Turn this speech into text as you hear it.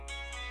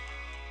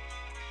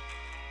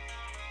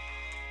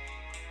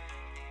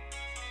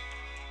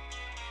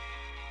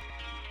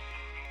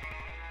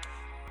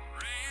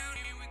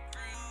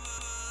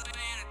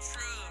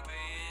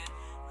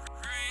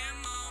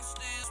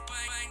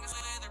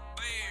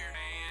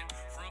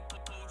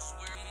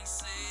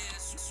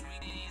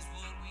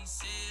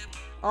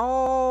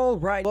All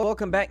right,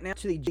 welcome back now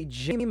to the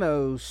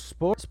JMO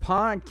Sports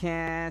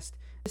Podcast.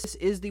 This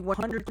is the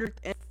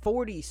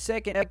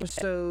 142nd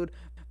episode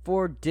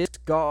for Disc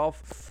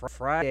Golf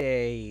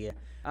Friday.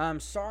 I'm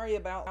sorry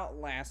about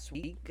last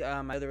week. I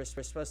know there was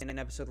supposed to be an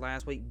episode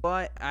last week,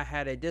 but I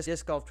had a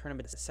disc golf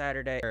tournament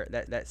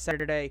that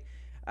Saturday,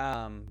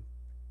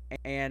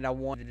 and I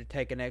wanted to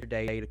take an extra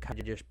day to kind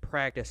of just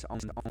practice on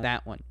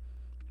that one.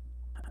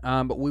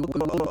 But we will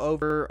go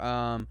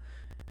over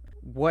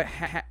what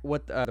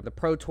the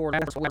Pro Tour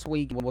last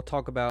week. We'll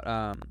talk about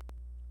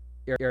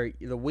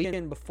the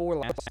weekend before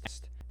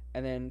last,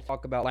 and then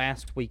talk about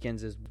last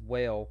weekend's as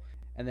well,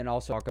 and then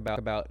also talk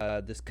about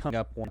this coming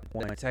up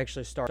one. It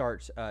actually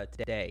starts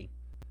today,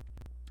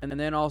 and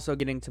then also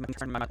getting to my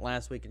tournament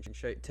last week and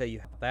tell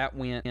you how that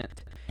went,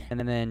 and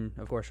then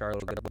of course our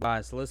little goodbye.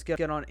 So let's get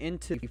on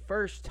into the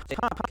first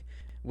topic,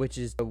 which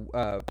is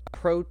the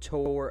Pro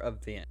Tour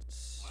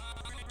events.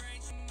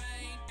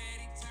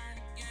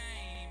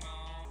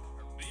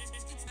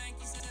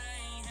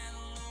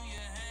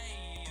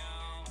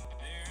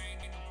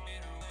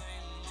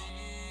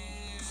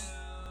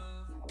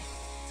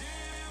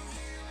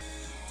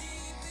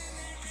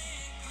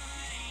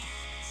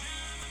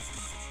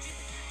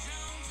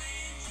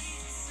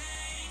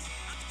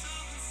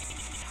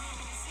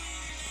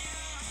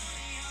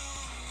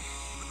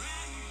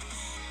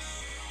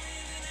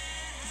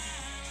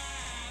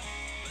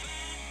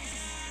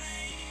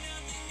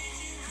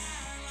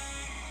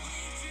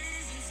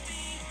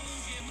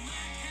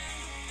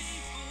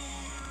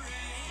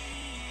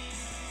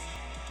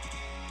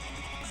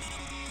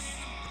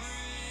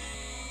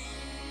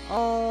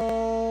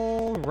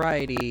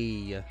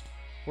 Alrighty,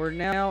 we're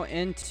now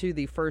into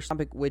the first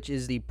topic, which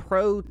is the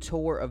Pro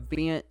Tour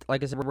event.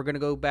 Like I said, we're going to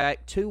go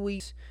back 2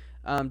 weeks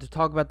to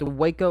talk about the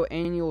Waco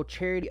Annual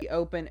Charity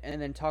Open,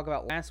 and then talk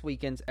about last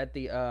weekend's at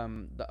the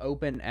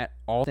Open at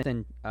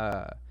Austin.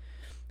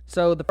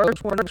 So the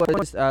first one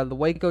was the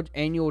Waco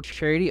Annual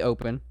Charity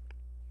Open.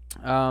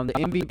 The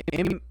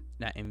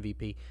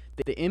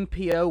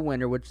MPO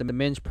winner, which is the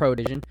men's pro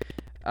division,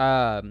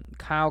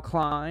 Kyle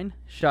Klein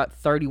shot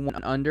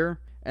 31 under.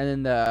 And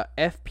then the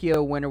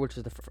FPO winner, which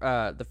is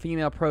the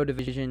female pro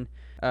division,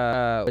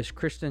 was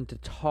Kristen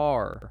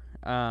Tatar,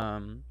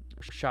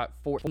 shot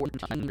 14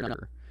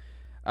 under.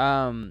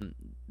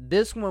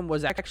 This one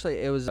was actually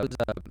it was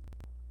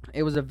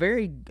a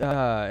very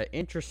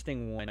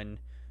interesting one.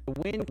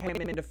 The wind came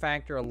into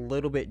factor a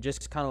little bit,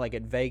 just kind of like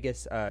at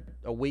Vegas a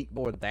week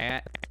before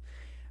that.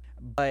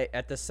 But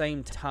at the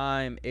same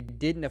time, it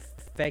didn't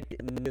affect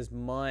it as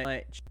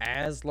much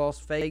as Las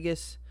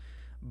Vegas.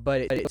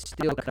 But it's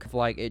still kind of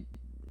like it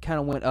kind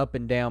of went up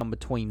and down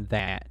between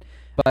that.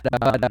 But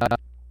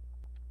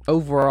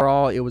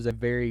overall, it was a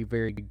very,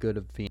 very good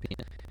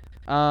event.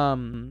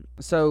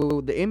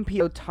 So the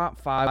MPO top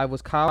 5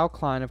 was Kyle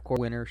Klein, of course,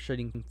 winner,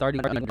 shooting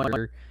 31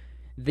 under.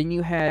 Then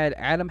you had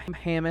Adam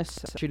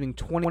Hammis shooting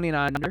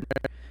 29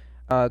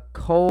 under.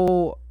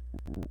 Cole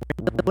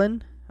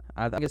Ridlin,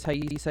 I think that's how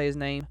you say his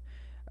name,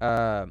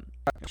 shot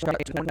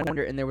 20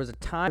 under, and there was a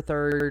tie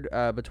third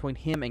between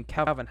him and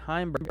Calvin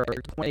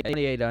Heimberger,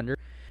 28 under.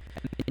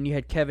 And you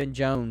had Kevin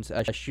Jones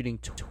shooting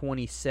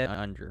 27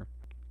 under.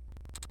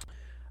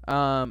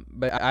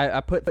 But I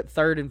put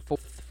third and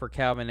fourth for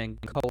Calvin and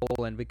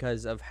Cole, and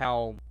because of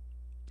how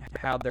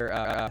their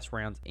last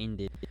rounds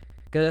ended,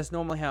 because that's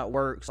normally how it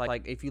works.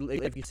 Like if you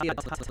see a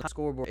time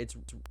scoreboard, it's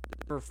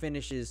for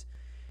finishes.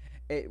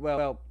 At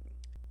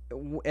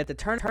the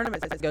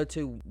tournaments I go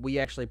to, we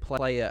actually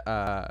play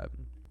a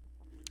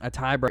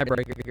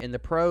tiebreaker. In the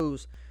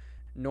pros,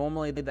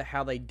 normally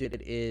how they do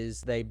it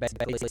is they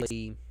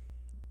basically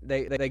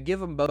They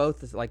give them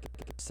both like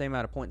the same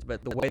amount of points,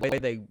 but the way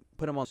they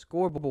put them on the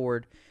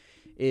scoreboard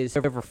is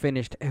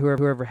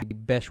whoever had the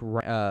best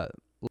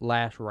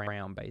last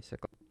round,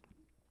 basically.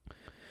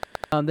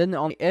 Then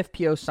on the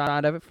FPO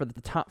side of it, for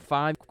the top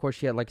 5, of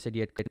course, you had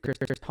Chris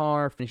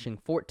Tar finishing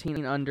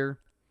 14 under.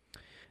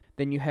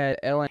 Then you had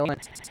Ellen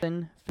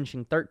Heston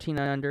finishing 13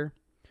 under.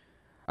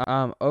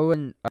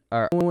 Owen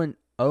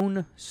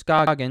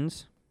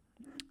Scoggins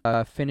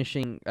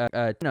finishing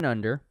 10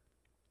 under.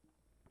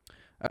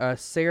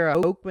 Sarah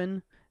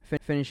Oakman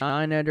finished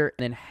 9 under, and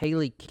then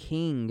Haley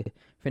King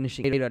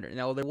finishing 8 under.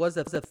 Now, there was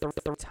a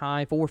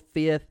tie for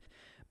 5th,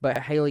 but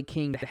Haley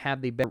King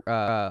had the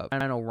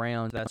final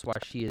round. That's why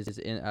she is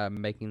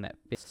making that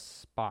 5th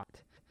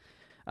spot.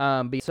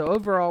 So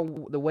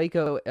overall, the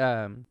Waco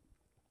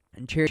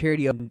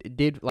charity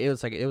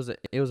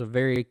it was a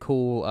very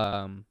cool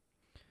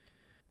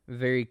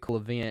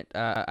event.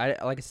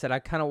 Like I said, I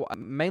kind of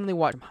mainly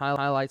watched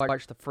highlights,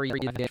 watched the free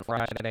event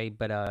Friday,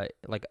 but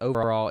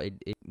overall, it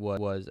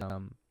was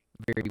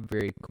very,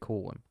 very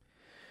cool.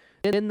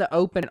 Then the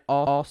Open at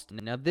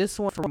Austin. Now this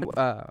one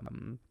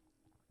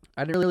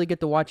I didn't really get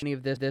to watch any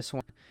of this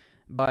one,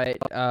 but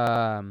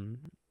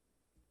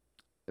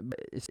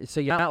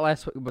so not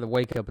last week, but the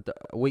Wake Up, but the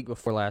week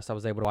before last, I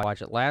was able to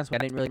watch it. Last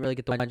week, I didn't really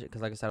get to watch it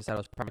because, like I said, I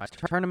was part of my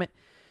tournament.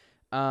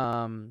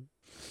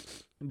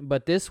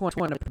 But this one,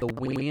 the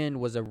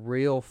win was a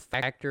real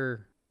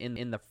factor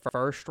in the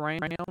first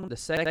round. The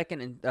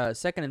second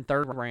and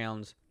third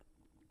rounds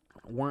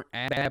weren't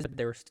as bad, but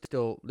they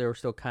were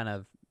still kind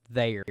of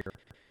there.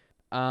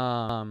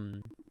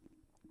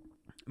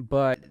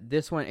 But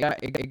this one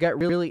it got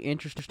really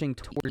interesting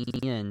towards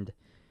the end.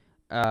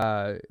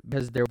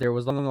 Because there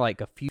was only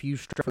like a few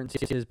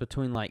differences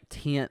between like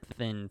 10th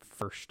and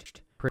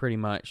first, pretty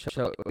much.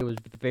 So it was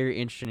very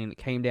interesting. It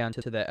came down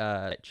to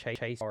the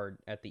chase card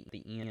at the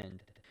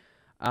end.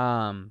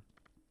 The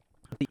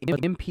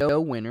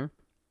MPO winner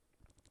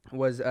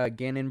was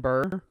Gannon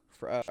Burr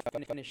for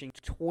finishing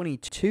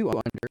 22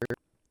 under,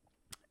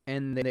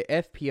 and the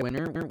FPO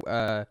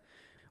winner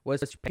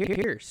was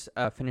Pierce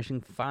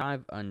finishing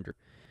 5 under.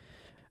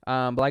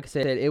 But like I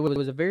said, it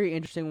was a very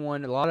interesting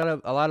one. A lot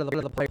of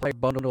the players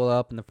bundled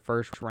up in the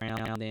first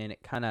round, and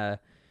it kind of,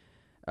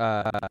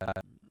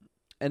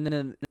 and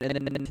then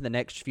into the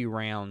next few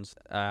rounds,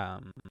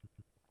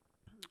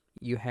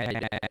 you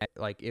had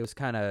like it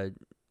kind of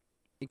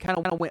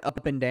went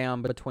up and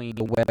down between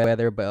the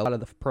weather. But a lot of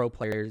the pro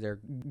players, they're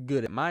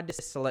good at my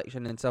disc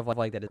selection and stuff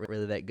like that. Is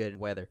really that good at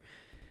weather.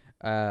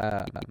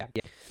 But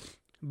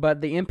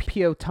the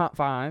MPO top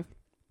 5.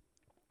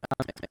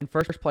 In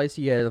first place,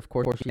 you had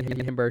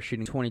Himber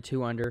shooting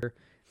 22 under.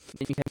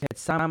 Then you had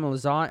Simon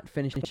Lizotte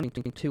finishing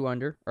 2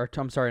 under. Or,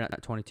 I'm sorry,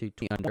 not 22,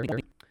 2 under.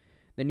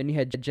 Then you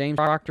had James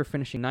Proctor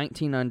finishing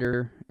 19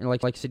 under. And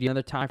like I said,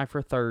 another tie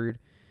for third.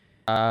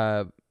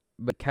 But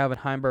Calvin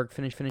Heimberg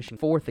finishing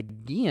 4th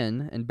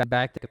again in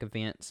back-to-back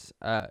events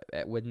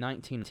with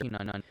 19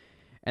 under.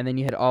 And then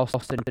you had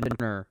Austin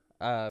Benner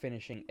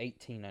finishing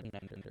 18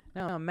 under.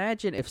 Now,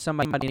 imagine if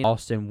somebody in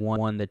Austin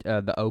won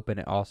the Open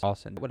at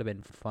Austin. It would have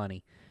been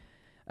funny.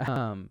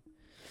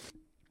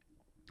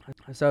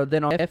 So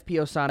then on the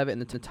FPO side of it, in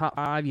the top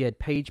 5, you had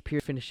Paige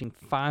Pierce finishing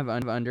 5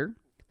 under.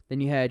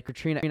 Then you had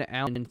Katrina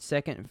Allen in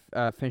second,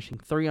 finishing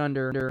 3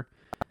 under.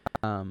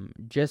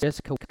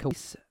 Jessica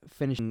Weiss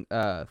finishing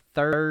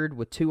third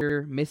with 2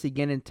 under. Missy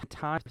Gannon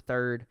tied for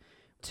third,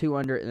 2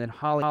 under, and then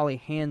Holly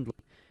Handley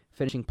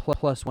finishing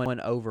plus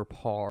 1 over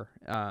par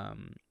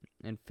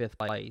in 5th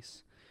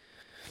place.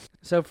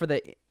 So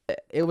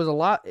it was a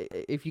lot.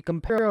 If you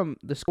compare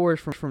the scores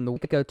from the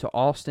Waco to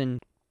Austin,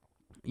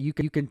 you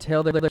can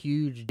tell there's a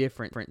huge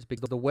difference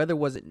because the weather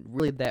wasn't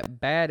really that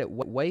bad at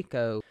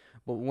Waco,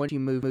 but once you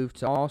move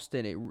to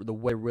Austin, the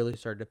weather really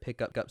started to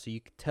pick up. So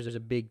you can tell there's a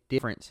big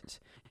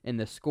difference in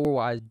the score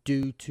wise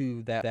due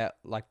to that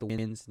like the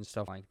winds and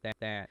stuff like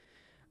that.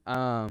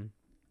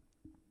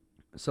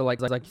 So like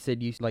you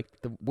said, like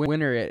the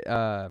winner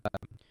at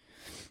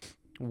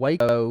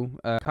Waco,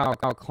 Kyle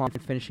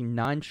Klon finishing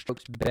 9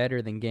 strokes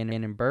better than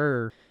Gannon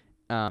Burr,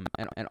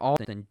 and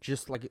Austin,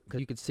 just like because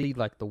you could see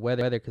like the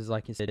weather, because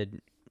like you said,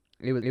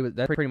 it was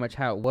that's pretty much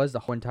how it was the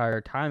whole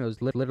entire time. It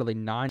was literally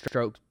 9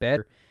 strokes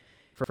better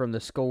from the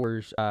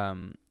scores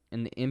in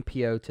the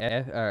MPO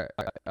to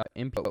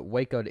MPO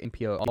Waco to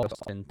MPO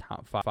Austin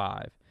top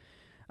 5.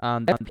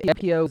 The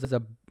MPO was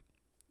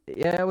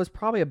it was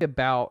probably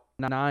about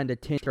 9 to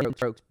 10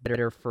 strokes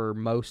better for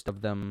most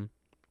of them.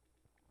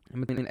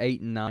 Between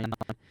 8 and 9.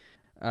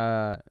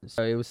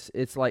 So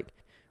it's like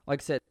I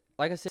said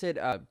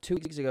 2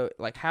 weeks ago,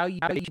 like how you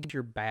use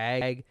your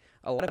bag.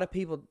 A lot of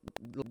people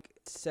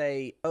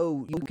say,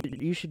 "Oh,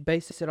 you should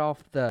base it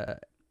off the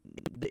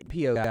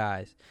PO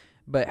guys,"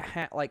 but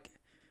like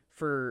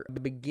for the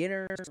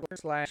beginners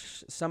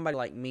 / somebody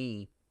like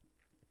me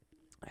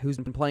who's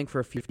been playing for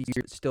a few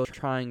years, still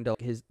trying to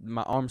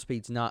my arm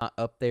speed's not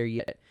up there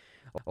yet.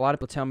 A lot of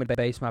people tell me to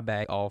base my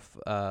bag off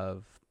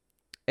of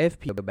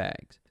FPO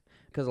bags,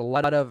 because a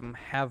lot of them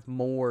have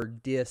more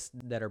discs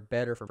that are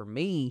better for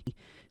me.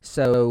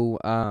 So,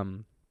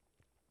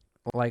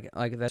 like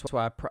that's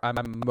why I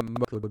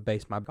would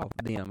base my bag off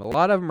them. A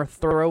lot of them are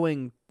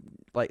throwing,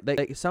 like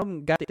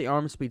some got the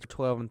arm speeds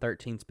 12 and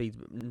 13 speeds,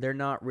 but they're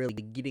not really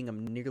getting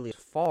them nearly as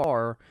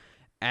far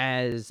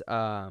as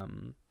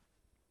the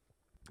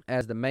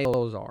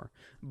males are.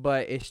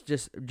 But it's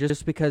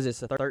just because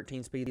it's a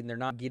 13 speed and they're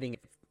not getting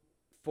it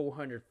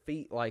 400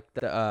 feet like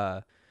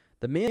the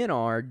men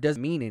are,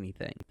 doesn't mean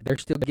anything. They're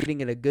still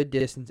getting it a good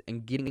distance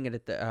and getting it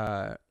at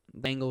the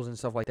angles and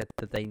stuff like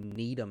that they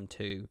need them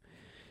to.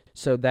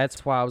 So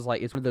that's why I was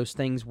like, it's one of those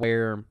things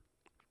where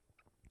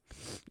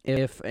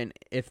if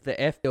the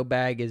FPO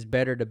bag is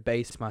better to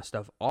base my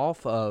stuff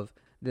off of,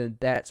 then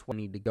that's what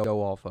I need to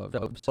go off of.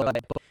 So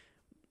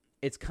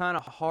it's kind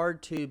of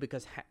hard to,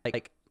 because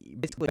like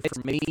basically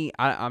for me,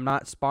 I'm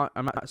not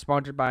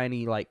sponsored by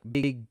any like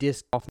big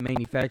disc golf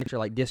manufacturer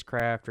like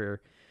Discraft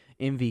or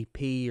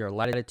MVP or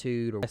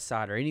Latitude or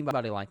Westside or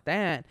anybody like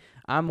that.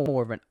 I'm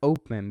more of an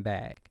open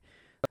bag,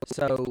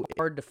 so it's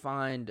hard to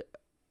find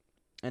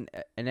an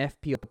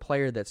FPO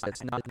player that's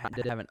not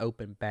to have an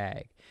open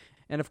bag.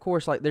 And of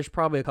course, like there's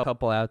probably a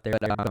couple out there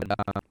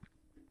that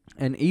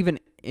and even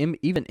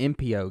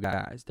MPO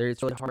guys,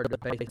 it's really hard to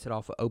base it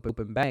off an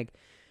open bag.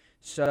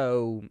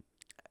 So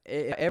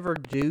if I ever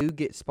do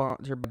get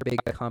sponsored by a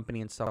big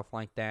company and stuff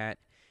like that,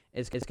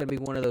 it's going to be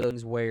one of those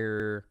things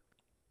where,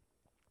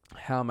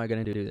 how am I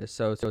going to do this?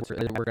 So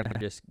we're going to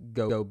just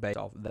go based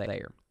off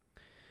there.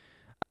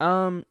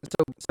 So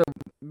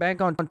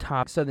back on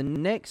top. So the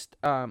next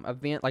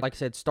event, like I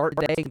said, start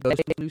day goes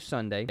through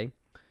Sunday.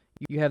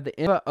 You have the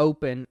INVA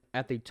Open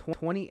at the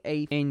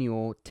 28th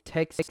annual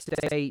Texas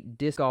State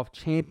Disc Golf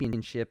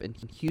Championship in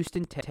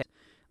Houston, Texas.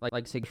 Like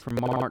I said, from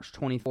March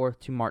 24th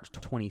to March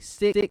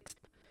 26th.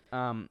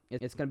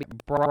 It's going to be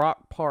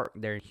Brock Park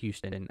there in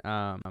Houston.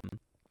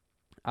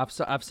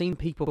 I've seen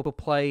people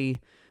play.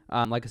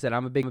 Like I said,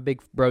 I'm a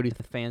big Brody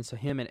fan. So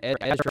him and Ed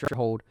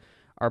Hold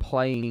are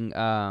playing.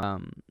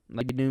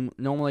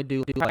 Normally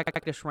do a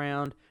practice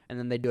round, and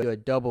then they do a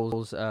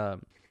doubles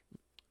round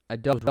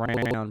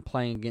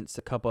playing against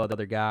a couple of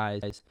other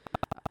guys.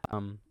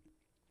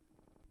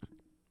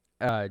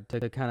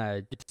 To kind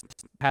of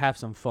have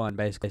some fun,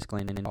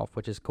 basically, and off,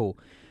 which is cool.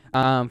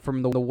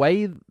 From the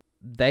way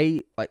they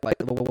like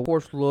the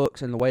course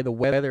looks and the way the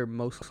weather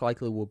most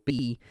likely will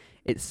be,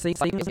 it seems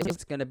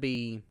it's going to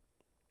be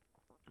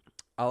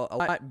a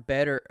lot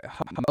better,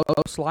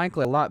 most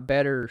likely a lot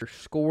better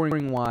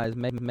scoring wise,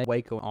 maybe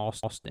Waco and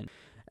Austin.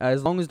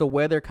 As long as the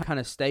weather kind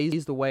of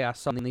stays the way I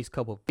saw in these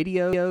couple of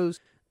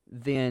videos,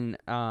 then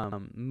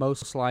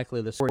most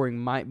likely the scoring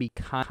might be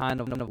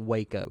kind of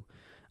Waco.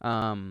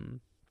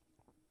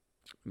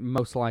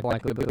 Most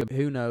likely, but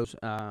who knows?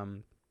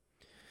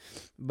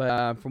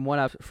 But from what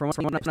I've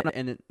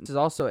and this is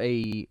also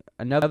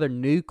another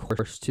new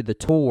course to the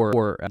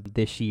tour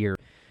this year,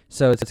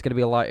 so it's going to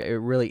be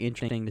really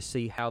interesting to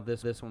see how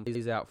this one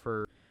plays out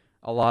for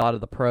a lot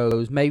of the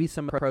pros. Maybe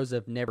some of the pros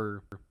have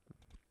never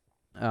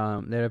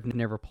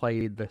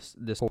played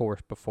this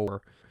course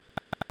before,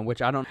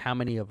 which I don't know how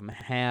many of them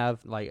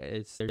have. Like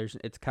it's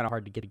kind of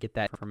hard to get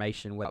that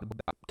information without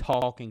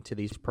talking to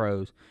these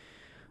pros.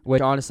 Which,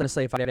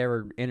 honestly, if I could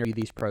ever interview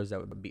these pros, that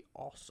would be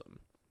awesome.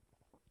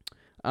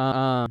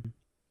 So,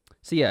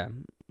 yeah.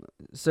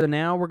 So,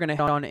 now we're going to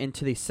head on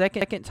into the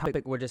second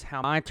topic, which is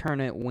how my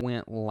tournament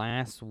went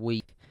last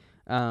week.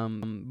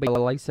 But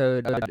like I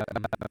said,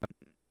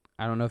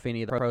 I don't know if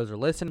any of the pros are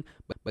listening,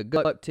 but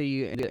good luck to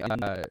you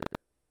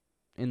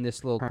in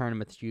this little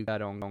tournament that you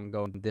got on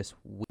going this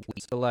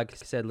week. So, like I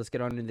said, let's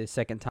get on into the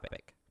second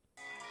topic.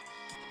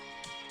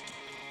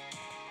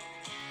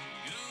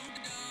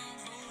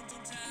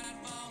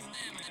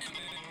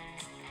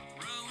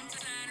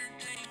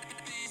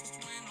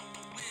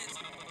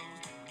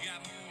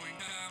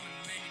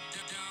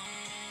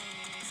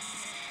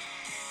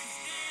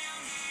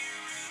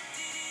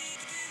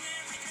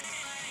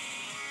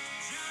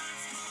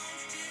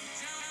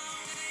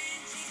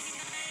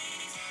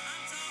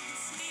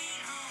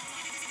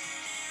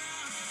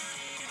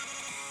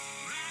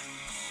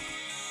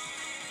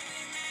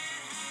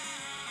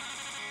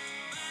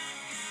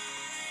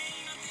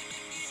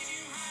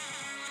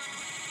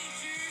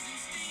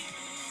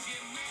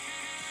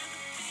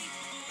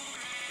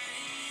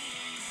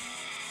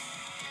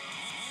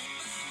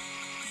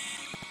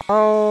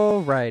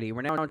 Alrighty,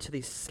 we're now on to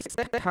the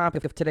second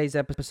topic of today's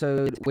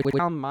episode, which is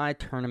how my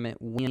tournament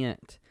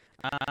went.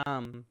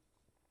 Was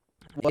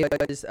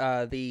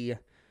the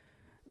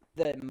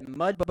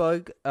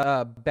Mudbug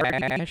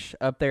Bash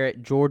up there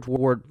at George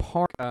Ward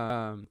Park,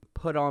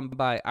 put on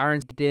by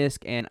Irons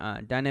Disc and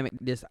Dynamic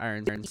Disc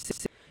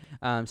Irons.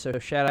 So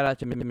shout out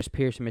to Mr.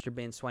 Pierce and Mr.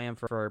 Ben Swam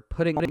for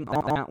putting on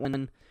that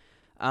one.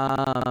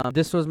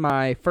 This was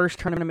my first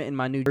tournament in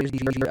my New Jersey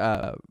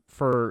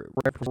for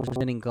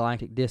representing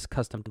Galactic Disc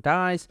Custom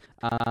Dies.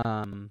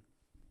 Very,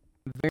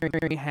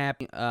 very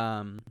happy.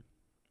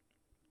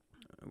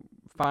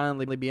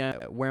 Finally be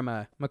wearing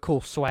my cool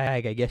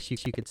swag, I guess you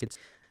could say,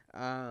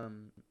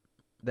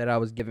 that I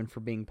was given for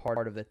being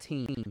part of the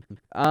team.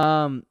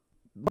 One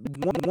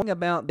thing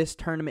about this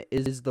tournament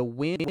is the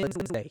wind is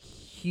a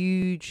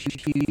huge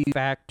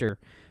factor.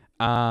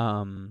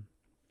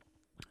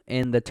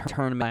 In the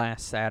tournament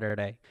last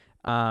Saturday.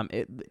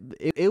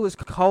 It was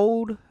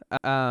cold.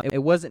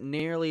 It wasn't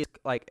nearly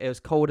as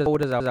cold as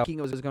I was thinking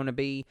it was going to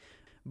be,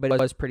 but it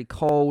was pretty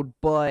cold.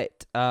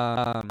 But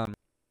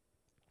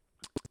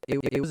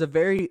it was a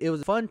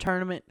fun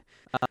tournament.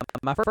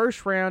 My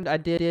first round I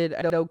did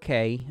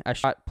okay. I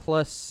shot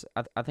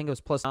I think it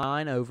was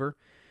 +9 over.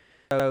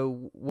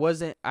 So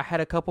I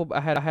had a couple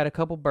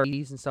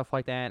birdies and stuff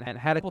like that, and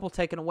had a couple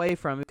taken away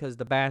from me because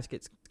the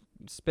baskets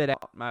spit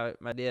out my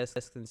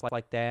discs and stuff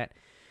like that,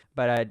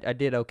 but I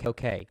did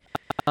okay.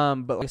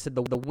 But like I said,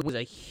 the wind was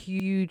a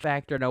huge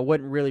factor, and I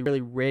wasn't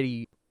really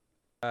ready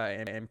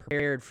and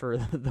prepared for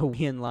the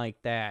wind like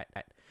that.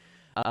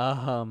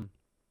 So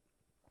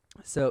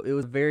it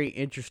was a very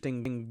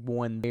interesting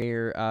one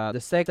there.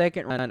 The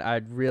second round, I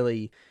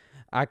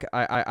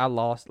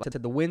lost. Like I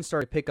said, the wind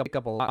started to pick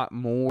up a lot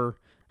more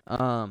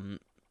in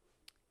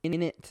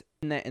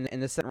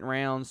the second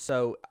round.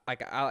 So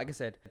like I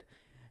said,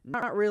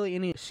 not really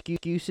any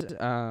excuses,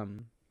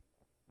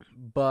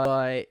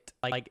 but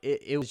like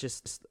it was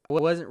just, it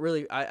wasn't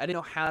really, I didn't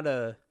know how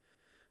to,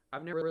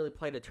 I've never really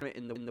played a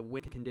tournament in the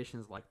wind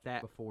conditions like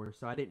that before,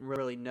 so I didn't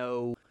really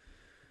know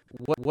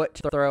what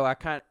to throw.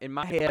 In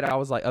my head, I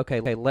was like, okay,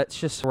 let's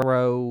just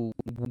throw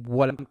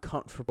what I'm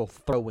comfortable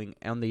throwing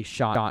on these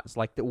shots,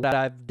 like what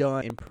I've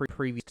done in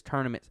previous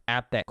tournaments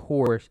at that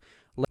course.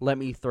 Let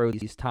me throw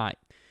these tight.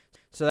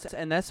 So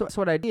that's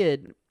what I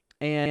did.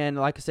 And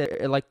like I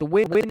said, like the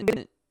wind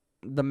isn't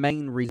the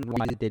main reason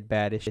why I did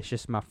bad. It's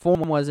just my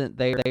form wasn't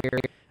there.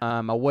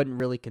 I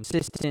wasn't really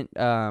consistent.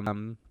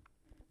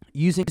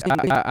 Using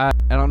I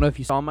don't know if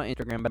you saw my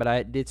Instagram, but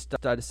I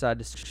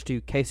decided to do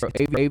Case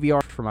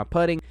AVR for my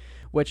putting,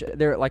 which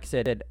there, like I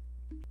said,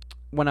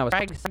 when I was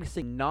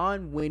practicing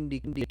non-windy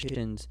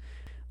conditions,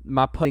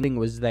 my putting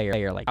was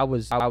there. Like I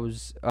was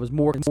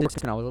more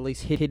consistent. I was at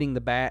least hitting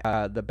the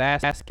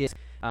basket.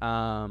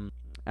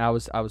 I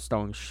was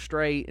throwing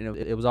straight, and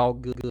it was all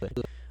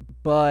good.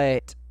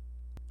 But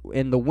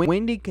in the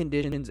windy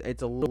conditions,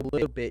 it's a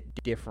little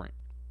bit different.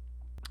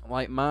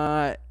 Like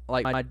my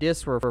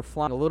discs were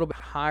flying a little bit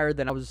higher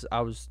than I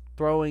was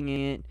throwing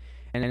it,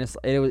 and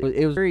it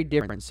was very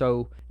different.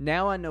 So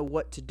now I know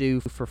what to do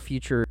for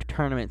future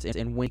tournaments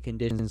in wind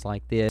conditions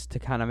like this, to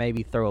kind of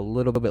maybe throw a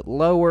little bit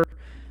lower,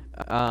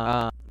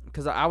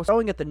 because I was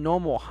throwing at the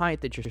normal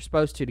height that you're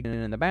supposed to get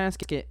in the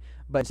basket,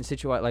 but in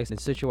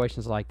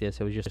situations like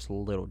this, it was just a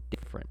little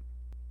different.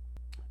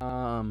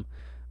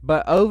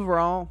 But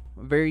overall,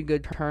 very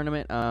good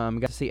tournament.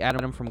 Got to see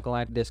Adam from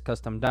Galactic Disc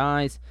Custom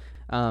Dies.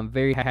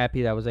 Very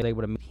happy that I was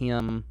able to meet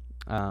him.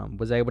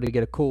 Was able to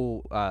get a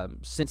cool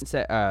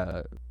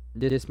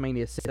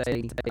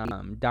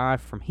Discmania die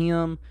from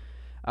him.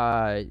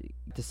 To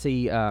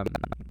see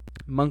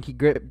Monkey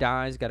Grip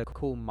Dies, got a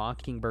cool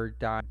Mockingbird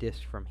die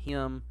disc from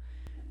him.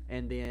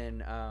 And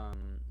then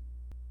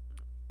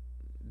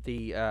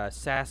the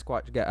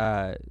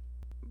Sasquatch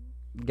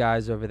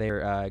guys over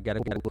there got a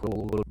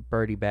little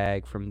birdie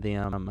bag from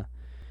them.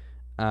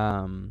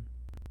 And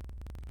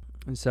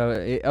so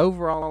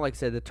overall, like I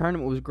said, the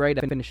tournament was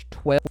great. I finished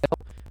 12th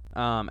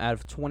out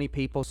of 20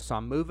 people, so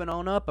I'm moving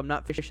on up. I'm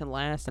not finishing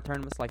last in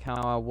tournaments like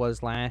how I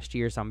was last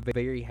year, so I'm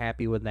very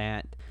happy with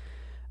that.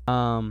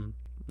 And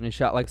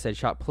shot, like I said,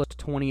 shot plus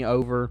 20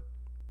 over.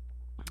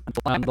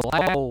 The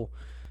last hole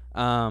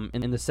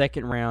in the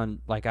second round,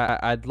 like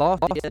I'd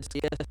lost it,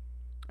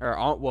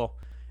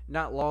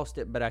 not lost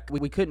it, but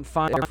we couldn't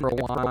find it for a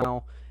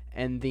while.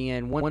 And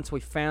then once we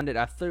found it,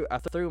 I threw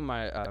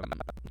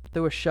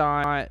a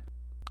shot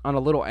on a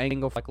little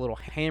angle, like a little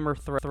hammer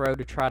throw,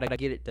 to try to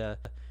get it to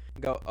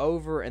go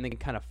over and then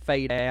kind of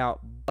fade out.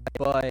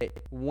 But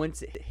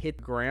once it hit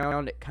the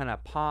ground, it kind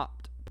of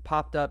popped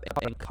up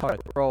and caught a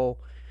roll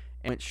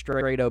and went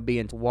straight OB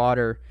into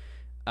water.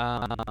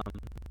 So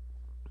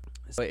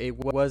it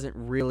wasn't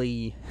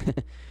really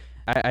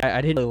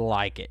I didn't really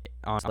like it,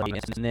 honestly.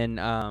 And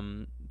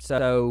then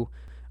so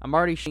I'm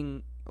already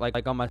shooting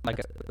like on my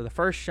the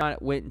first shot,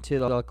 it went into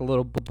like a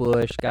little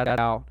bush, got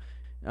out.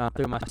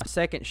 Through my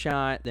second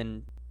shot,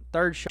 then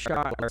third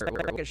shot or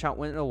second shot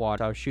went in the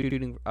water. I was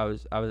shooting. I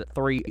was at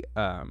 3.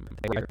 Right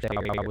there.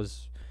 I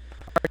was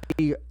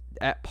already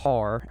at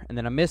par, and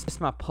then I missed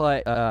my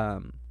putt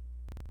on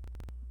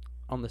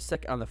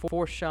the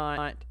fourth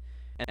shot,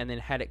 and then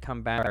had it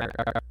come back.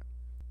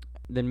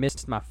 Then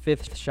missed my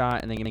 5th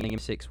shot, and then gave me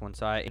 6th one.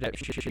 So I ended up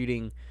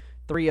shooting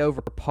 3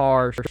 over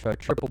par, so a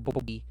triple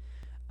bogey.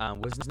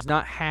 Was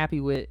not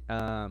happy with,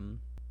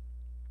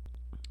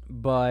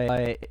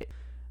 but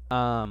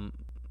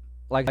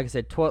like I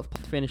said,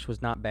 12th finish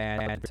was not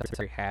bad. I was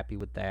very happy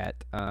with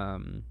that.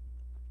 And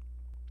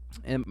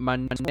my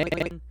next,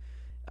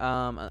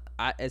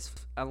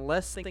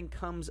 unless something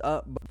comes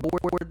up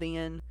before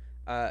then,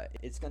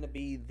 it's going to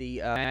be the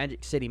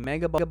Magic City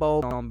Mega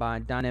Bowl owned by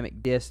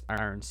Dynamic Disc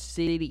Iron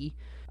City.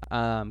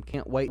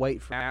 Can't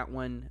wait for that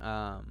one.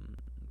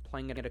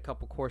 Playing at a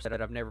couple courses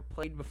that I've never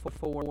played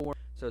before,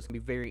 so it's going to be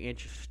very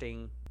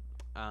interesting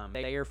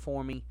there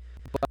for me.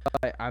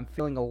 But I'm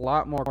feeling a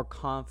lot more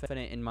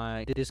confident in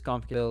my disc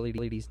golf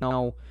abilities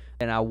now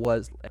than I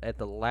was at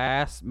the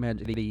last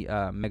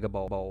Mega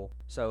Bowl.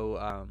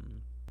 So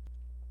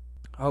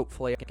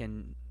hopefully I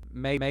can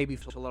maybe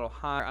finish a little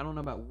higher. I don't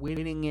know about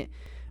winning it,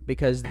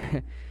 because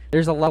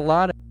there's a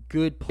lot of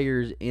good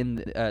players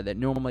in that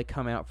normally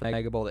come out for the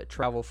Mega Bowl, that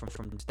travel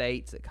from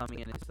states, that come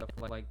in and stuff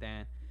like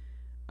that.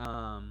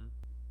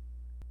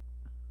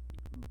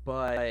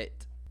 But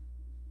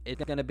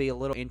it's going to be a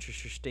little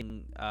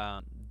interesting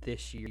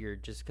this year,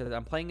 just because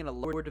I'm playing in a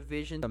lower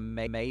division. So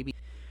maybe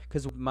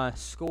because my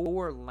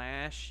score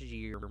last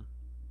year,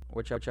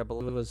 which I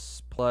believe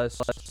was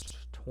plus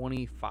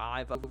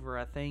 25 over,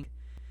 I think,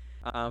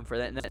 for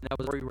that, and that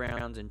was 3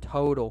 rounds in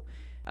total.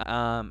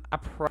 I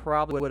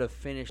probably would have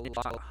finished a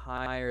lot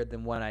higher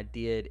than what I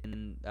did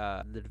in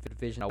the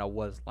division I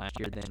was last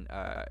year. Then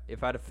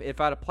if I'd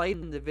have played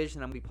in the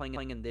division I'm going to be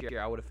playing in this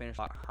year, I would have finished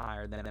a lot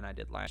higher than I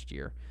did last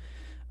year.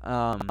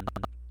 Who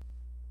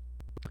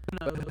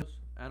knows?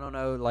 I don't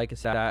know. Like I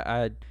said,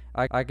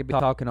 I could be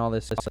talking all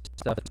this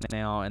stuff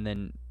now, and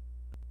then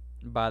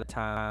by the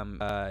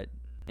time in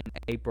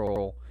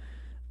April,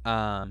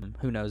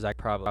 who knows? I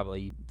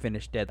probably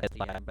finish dead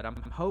last. But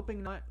I'm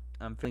hoping not.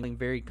 I'm feeling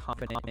very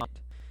confident,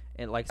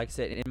 and like I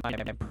said, in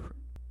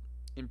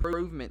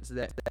improvements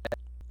that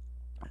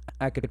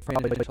I could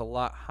finish a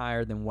lot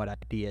higher than what I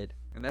did,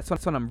 and that's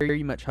what I'm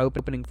very much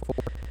hoping for.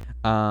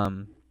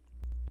 And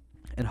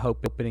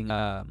hoping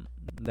that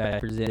I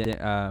present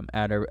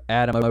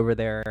Adam over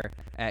there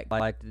at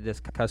Galactic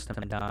Disc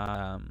Custom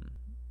to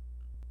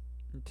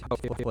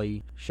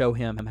hopefully show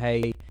him,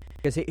 hey,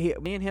 because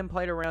me and him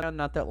played around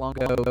not that long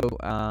ago,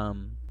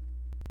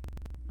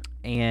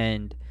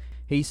 and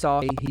he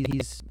saw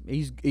he's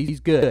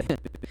good,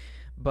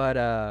 but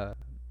I'm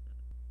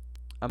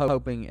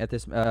hoping at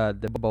this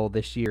the bowl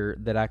this year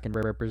that I can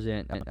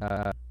represent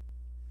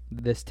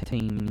this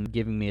team,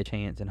 giving me a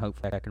chance, and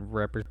hopefully I can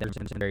represent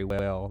them very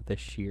well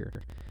this year.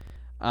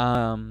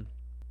 So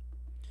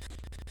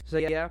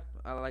yeah,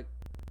 I like.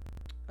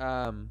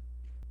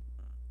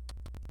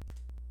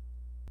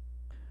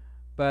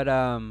 But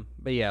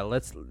yeah,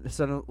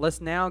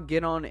 let's now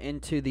get on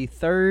into the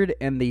third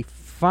and the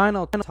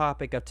final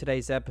topic of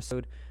today's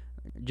episode,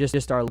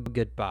 just our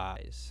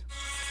goodbyes.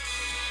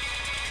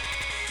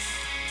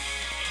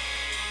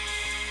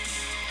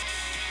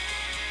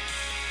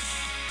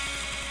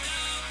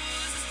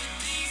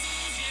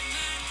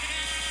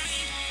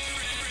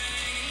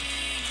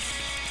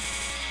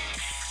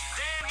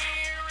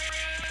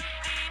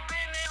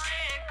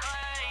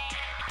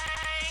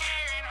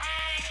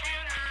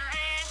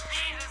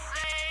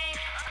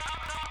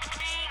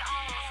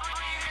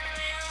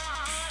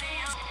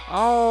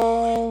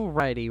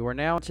 Alrighty, we're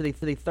now to the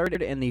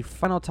third and the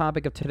final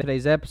topic of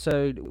today's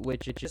episode,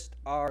 which is just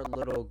our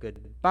little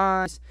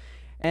goodbyes.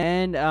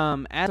 And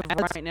as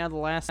of right now, the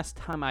last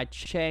time I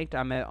checked,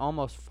 I'm at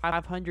almost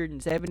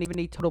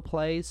 570 total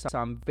plays, so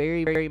I'm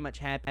very, very much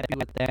happy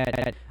with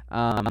that.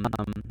 I'm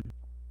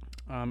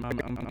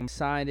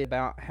excited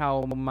about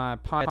how my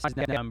podcast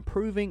is now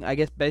improving. I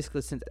guess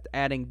basically since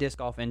adding disc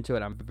golf into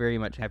it, I'm very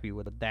much happy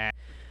with that.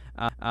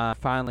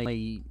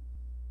 Finally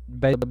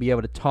be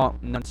able to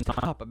talk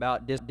non-stop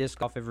about disc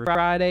golf every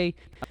Friday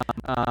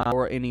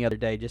or any other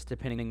day, just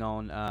depending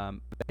on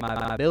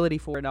my ability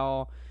for it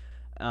all.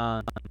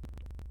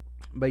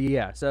 But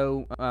yeah,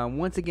 so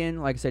once again,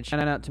 like I said,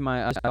 shout out to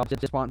my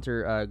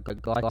sponsor,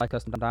 Galactic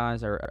Custom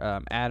Dies,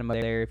 or Adam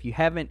there. If you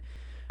haven't,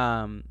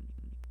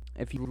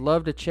 if you'd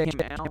love to check him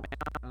out,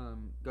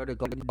 go to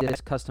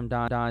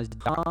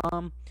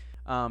galacticdisccustomdies.com.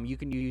 You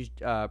can use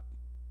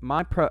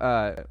my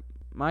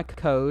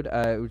code,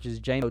 which is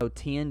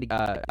JMO10, to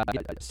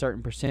get a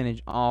certain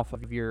percentage off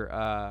of your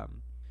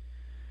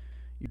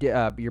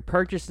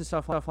purchase and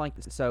stuff like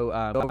this. So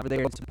go over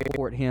there and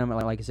support him.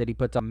 Like I said, he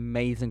puts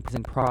amazing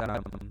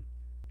product.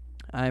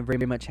 I'm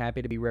very much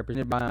happy to be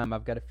represented by him.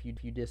 I've got a few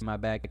discs in my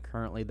bag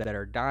currently that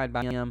are dyed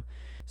by him.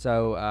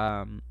 So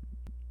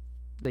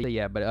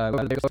yeah, but go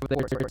over there,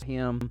 support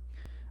him.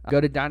 Go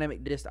to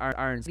Dynamic Disc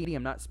Iron City.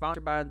 I'm not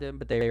sponsored by them,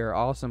 but they are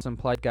awesome. Some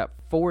place got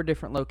 4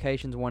 different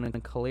locations: one in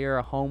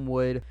Calera,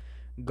 Homewood,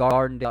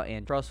 Gardendale,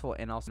 and Trussville,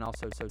 and also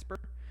Soper.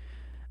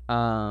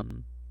 So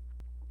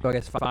I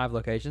guess 5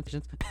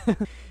 locations.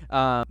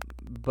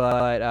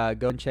 But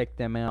go and check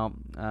them out.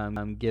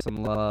 Give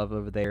some love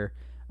over there.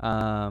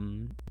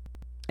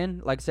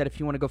 And like I said, if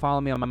you want to go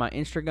follow me on my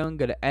Instagram,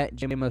 go to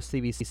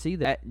 @JMOCBC,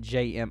 that's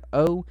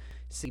 @JMOCBC,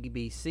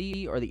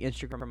 or the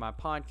Instagram for my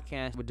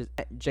podcast, which is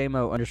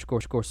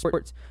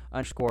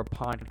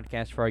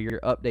 @JMO_sports_podcast for all your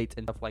updates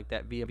and stuff like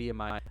that via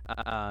my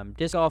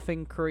disc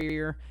golfing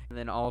career, and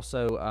then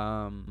also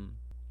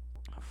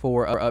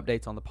for our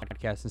updates on the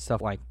podcast and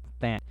stuff like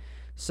that.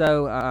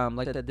 So,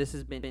 like I said, this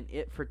has been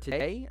it for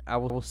today. I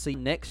will see you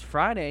next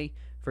Friday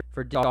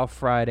for Disc Golf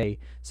Friday.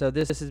 So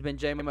this has been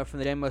JMO from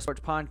the JMO Sports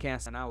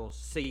Podcast, and I will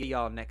see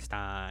y'all next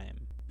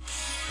time.